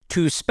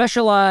To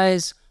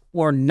specialize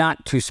or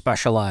not to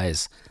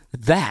specialize?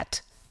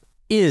 That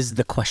is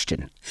the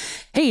question.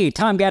 Hey,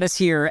 Tom Gaddis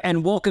here,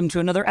 and welcome to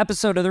another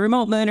episode of the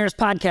Remote Millionaires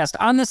Podcast.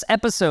 On this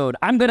episode,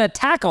 I'm going to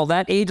tackle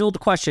that age-old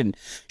question.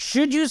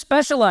 Should you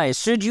specialize?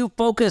 Should you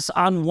focus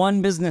on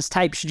one business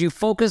type? Should you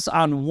focus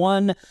on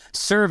one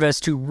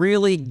service to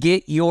really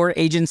get your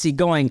agency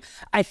going?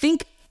 I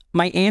think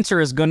my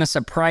answer is going to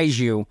surprise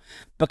you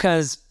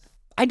because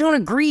I don't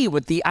agree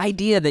with the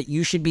idea that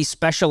you should be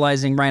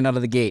specializing right out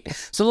of the gate.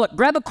 So look,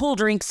 grab a cool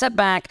drink, sit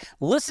back,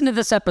 listen to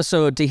this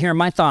episode to hear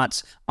my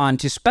thoughts on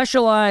to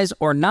specialize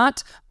or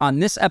not on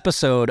this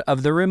episode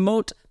of the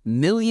Remote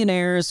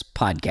Millionaires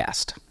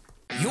Podcast.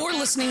 You're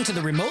listening to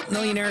the Remote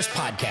Millionaires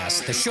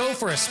Podcast, the show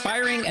for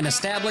aspiring and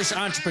established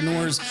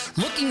entrepreneurs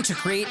looking to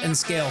create and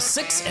scale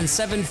 6- and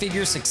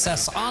 7-figure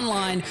success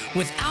online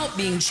without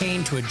being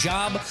chained to a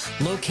job,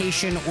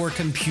 location, or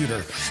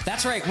computer.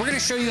 That's right, we're going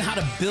to show you how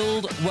to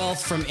build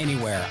wealth from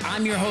anywhere.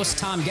 I'm your host,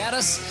 Tom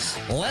Gaddis.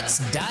 Let's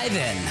dive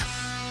in.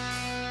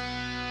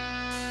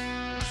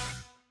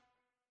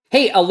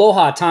 Hey,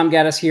 aloha, Tom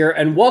Gaddis here,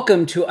 and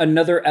welcome to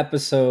another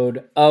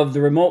episode of the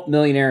Remote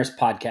Millionaires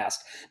Podcast.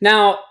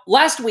 Now,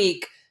 last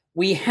week,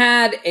 we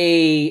had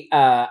a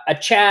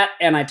chat,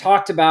 and I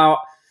talked about,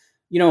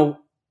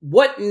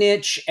 what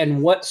niche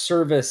and what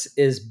service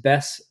is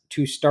best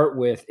to start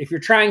with if you're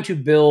trying to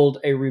build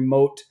a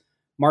remote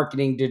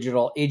marketing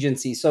digital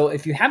agency. So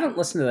if you haven't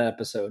listened to that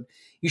episode,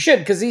 you should,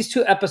 because these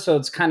two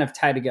episodes kind of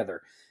tie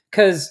together.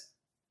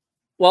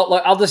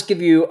 I'll just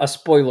give you a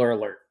spoiler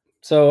alert.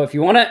 So if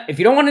you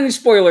don't want any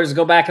spoilers,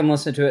 go back and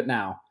listen to it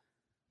now.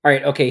 All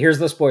right. Okay. Here's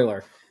the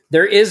spoiler.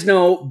 There is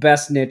no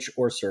best niche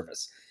or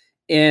service.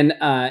 In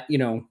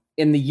the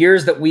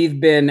years that we've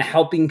been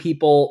helping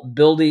people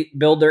build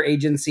their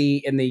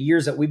agency, in the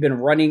years that we've been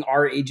running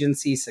our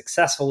agency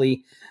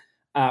successfully,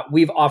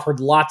 we've offered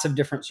lots of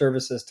different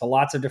services to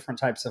lots of different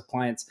types of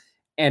clients,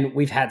 and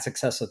we've had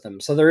success with them.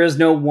 So there is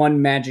no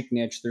one magic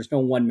niche. There's no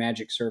one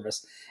magic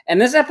service.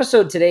 And this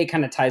episode today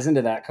kind of ties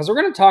into that because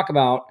we're going to talk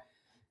about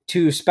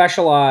to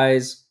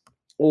specialize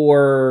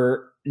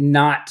or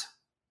not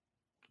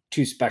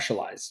to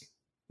specialize.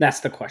 That's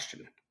the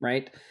question,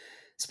 right?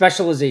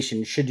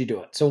 Specialization, should you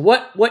do it? So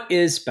what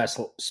is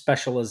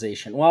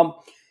specialization?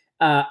 Well,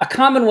 a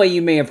common way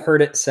you may have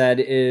heard it said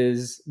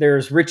is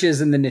there's riches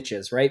in the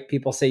niches, right?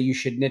 People say you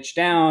should niche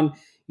down.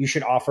 You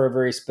should offer a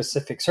very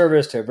specific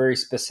service to a very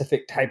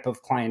specific type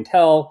of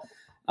clientele.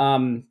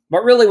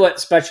 But really what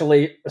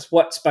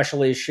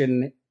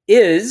specialization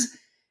is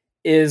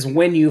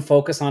when you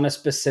focus on a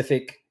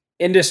specific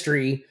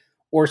industry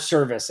or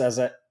service as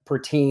it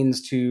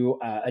pertains to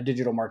a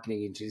digital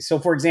marketing agency. So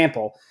for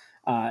example,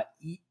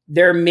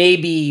 there may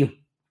be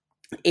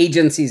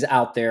agencies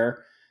out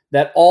there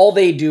that all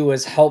they do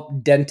is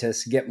help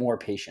dentists get more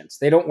patients.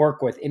 They don't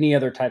work with any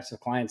other types of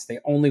clients. They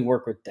only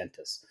work with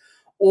dentists.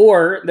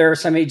 Or there are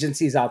some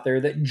agencies out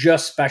there that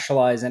just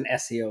specialize in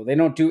SEO. They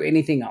don't do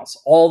anything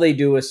else. All they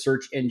do is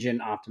search engine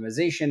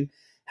optimization,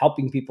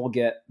 helping people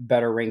get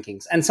better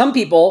rankings. And some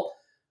people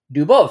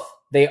do both.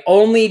 They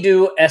only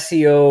do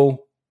SEO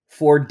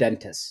for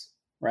dentists,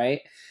 right?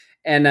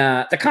 And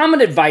the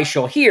common advice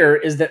you'll hear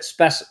is that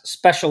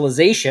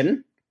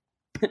specialization,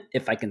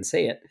 if I can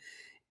say it,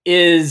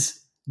 is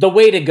the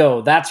way to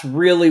go. That's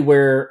really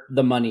where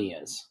the money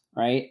is,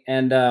 right?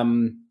 And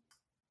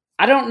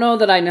I don't know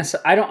that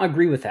I don't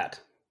agree with that.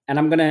 And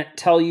I'm going to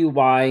tell you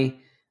why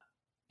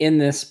in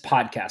this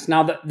podcast.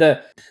 Now,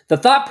 the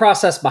thought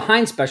process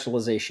behind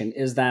specialization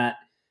is that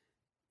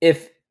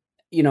if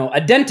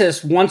a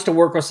dentist wants to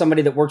work with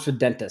somebody that works with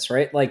dentists,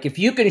 right? Like if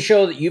you can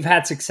show that you've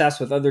had success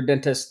with other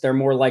dentists, they're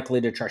more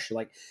likely to trust you.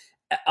 Like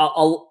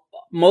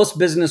most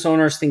business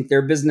owners think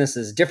their business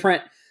is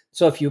different.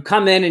 So if you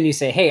come in and you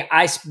say, hey,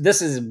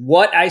 this is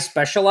what I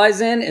specialize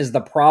in is the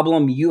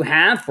problem you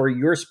have for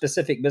your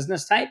specific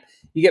business type,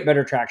 you get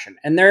better traction.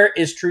 And there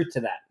is truth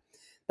to that.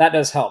 That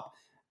does help.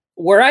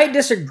 Where I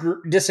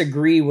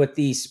disagree with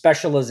the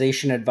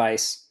specialization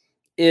advice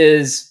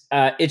is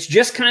it's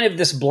just kind of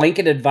this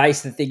blanket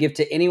advice that they give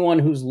to anyone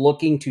who's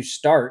looking to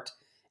start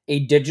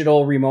a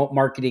digital remote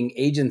marketing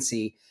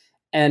agency.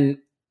 And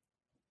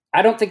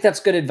I don't think that's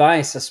good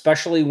advice,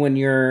 especially when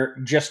you're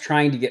just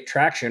trying to get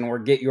traction or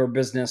get your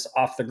business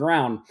off the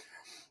ground.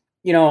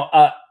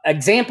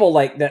 Example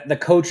like the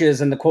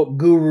coaches and the quote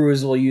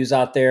gurus will use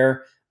out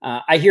there.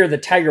 I hear the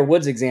Tiger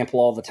Woods example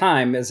all the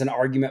time as an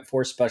argument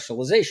for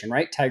specialization,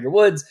 right? Tiger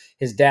Woods,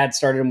 his dad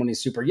started him when he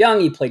was super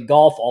young. He played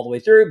golf all the way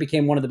through,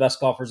 became one of the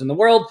best golfers in the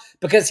world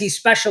because he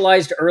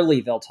specialized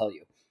early, they'll tell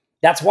you.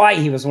 That's why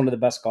he was one of the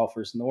best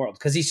golfers in the world,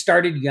 because he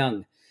started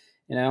young,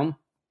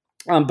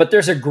 But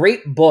there's a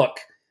great book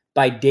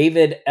by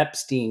David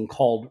Epstein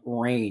called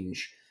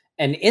Range.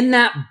 And in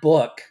that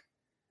book,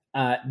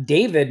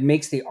 David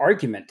makes the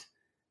argument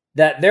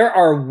that there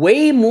are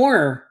way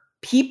more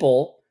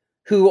people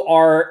who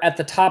are at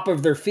the top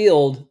of their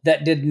field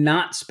that did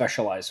not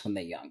specialize when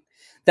they're young.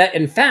 That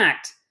in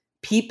fact,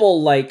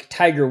 people like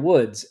Tiger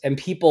Woods and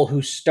people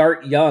who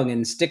start young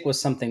and stick with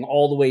something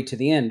all the way to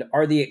the end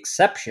are the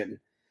exception.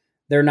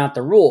 They're not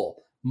the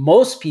rule.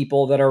 most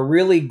people that are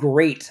really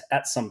great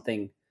at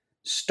something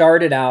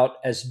started out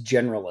as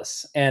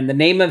generalists. And the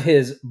name of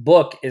his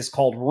book is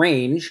called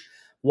Range: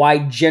 Why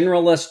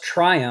Generalists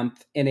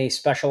Triumph in a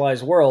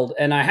Specialized World.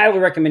 And I highly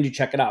recommend you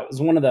check it out. It's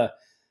one of the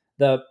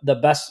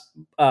best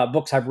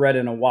books I've read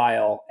in a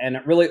while. And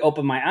it really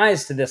opened my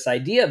eyes to this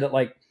idea that,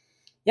 like,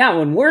 yeah,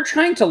 when we're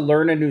trying to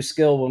learn a new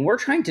skill, when we're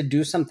trying to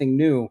do something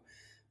new,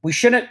 we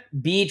shouldn't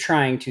be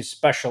trying to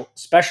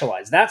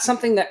specialize. That's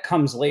something that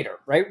comes later,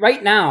 right?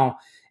 Right now,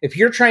 if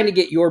you're trying to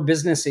get your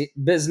business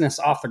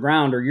off the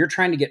ground, or you're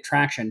trying to get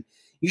traction,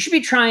 you should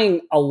be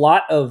trying a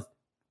lot of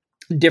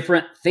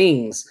different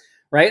things,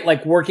 right?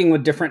 Like working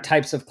with different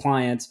types of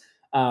clients,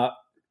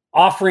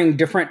 offering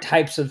different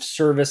types of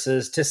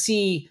services to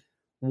see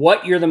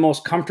what you're the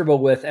most comfortable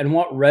with and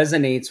what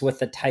resonates with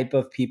the type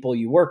of people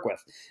you work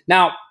with.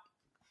 Now,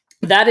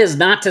 that is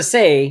not to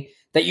say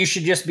that you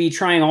should just be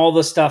trying all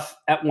the stuff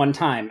at one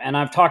time. And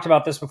I've talked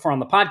about this before on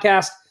the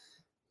podcast.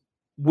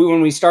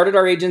 When we started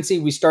our agency,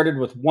 we started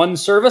with one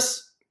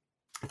service.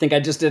 I think I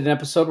just did an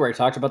episode where I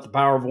talked about the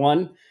power of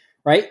one,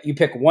 right? You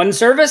pick one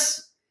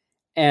service,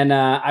 and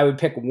I would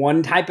pick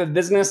one type of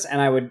business,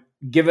 and I would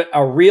give it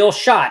a real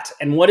shot.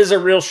 And what is a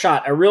real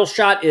shot? A real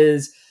shot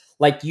is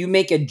like you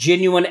make a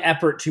genuine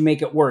effort to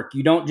make it work.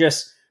 You don't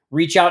just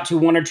reach out to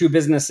one or two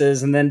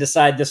businesses and then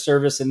decide this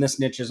service and this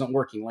niche isn't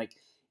working. Like,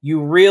 you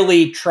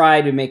really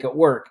try to make it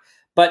work.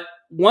 But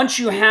once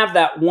you have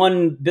that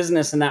one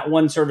business and that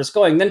one service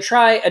going, then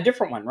try a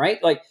different one,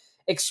 right? Like,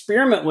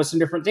 experiment with some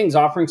different things,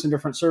 offering some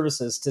different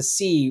services to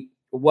see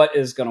what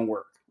is going to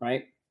work,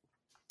 right?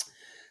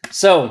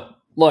 So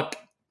look,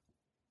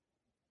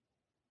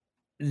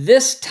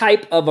 this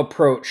type of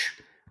approach,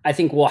 I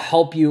think, will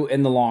help you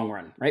in the long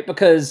run, right?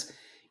 Because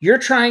you're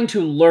trying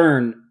to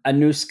learn a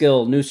new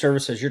skill, new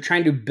services. You're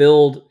trying to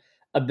build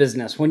a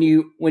business. When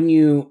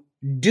you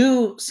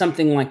do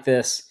something like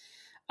this,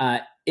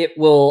 it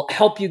will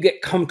help you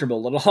get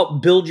comfortable. It'll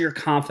help build your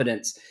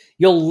confidence.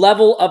 You'll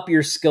level up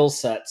your skill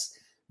sets.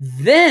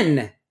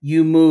 Then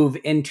you move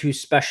into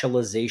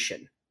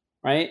specialization,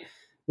 right?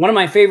 One of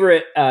my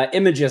favorite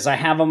images I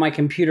have on my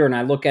computer, and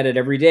I look at it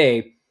every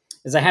day,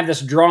 is I have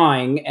this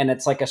drawing, and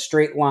it's like a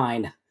straight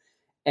line.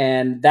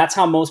 And that's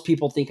how most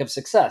people think of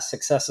success.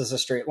 Success is a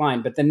straight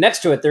line. But then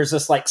next to it, there's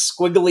this like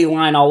squiggly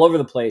line all over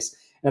the place.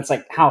 And it's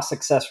like how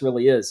success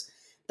really is.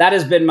 That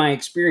has been my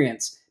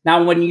experience.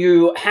 Now, when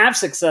you have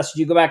success,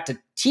 you go back to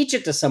teach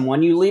it to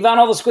someone, you leave out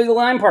all the squiggly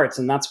line parts.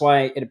 And that's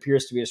why it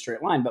appears to be a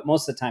straight line. But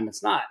most of the time,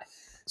 it's not.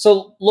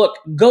 So look,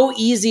 go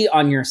easy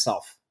on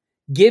yourself.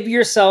 Give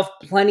yourself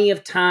plenty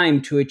of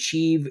time to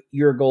achieve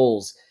your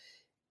goals.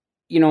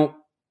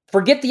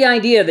 Forget the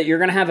idea that you're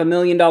going to have $1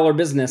 million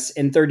business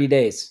in 30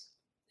 days.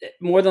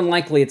 More than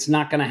likely, it's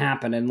not going to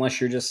happen unless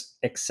you're just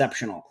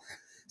exceptional.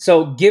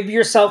 So give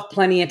yourself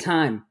plenty of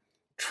time.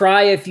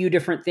 Try a few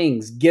different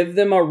things. Give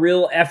them a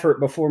real effort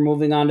before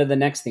moving on to the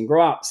next thing.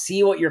 Go out,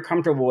 see what you're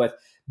comfortable with.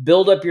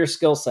 Build up your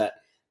skill set.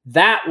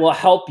 That will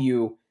help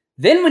you.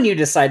 Then when you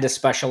decide to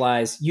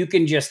specialize, you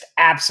can just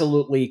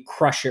absolutely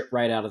crush it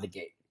right out of the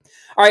gate.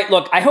 All right,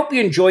 look, I hope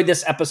you enjoyed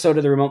this episode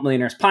of the Remote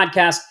Millionaires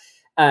Podcast.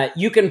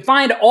 You can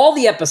find all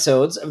the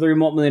episodes of the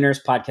Remote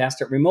Millionaires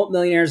Podcast at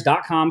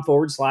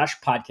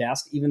remotemillionaires.com/podcast.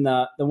 Even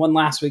the one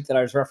last week that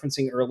I was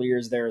referencing earlier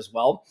is there as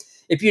well.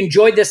 If you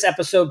enjoyed this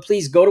episode,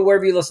 please go to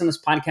wherever you listen to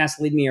this podcast,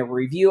 leave me a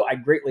review.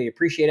 I'd greatly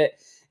appreciate it.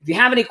 If you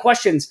have any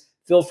questions,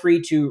 feel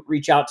free to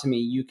reach out to me.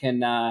 You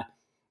can,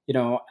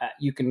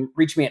 you can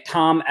reach me at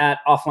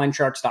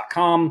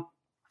tom@offlinesharks.com.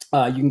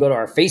 You can go to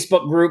our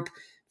Facebook group,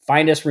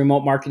 find us,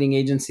 Remote Marketing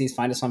Agencies,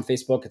 find us on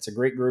Facebook. It's a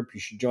great group. You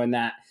should join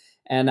that.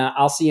 And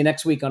I'll see you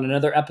next week on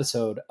another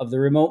episode of the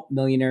Remote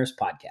Millionaires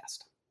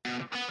Podcast.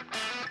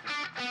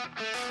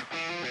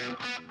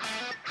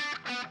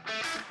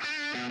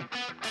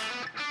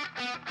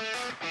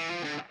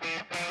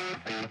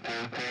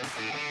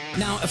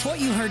 Now, if what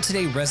you heard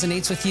today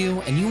resonates with you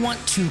and you want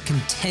to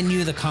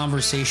continue the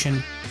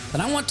conversation,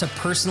 then I want to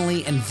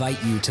personally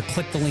invite you to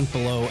click the link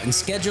below and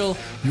schedule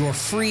your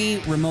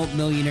free Remote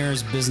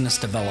Millionaires Business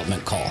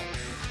Development Call,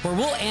 where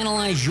we'll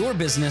analyze your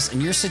business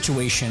and your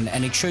situation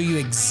and show you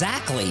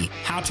exactly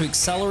how to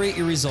accelerate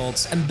your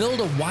results and build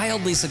a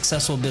wildly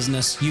successful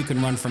business you can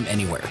run from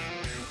anywhere.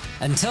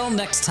 Until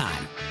next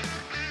time.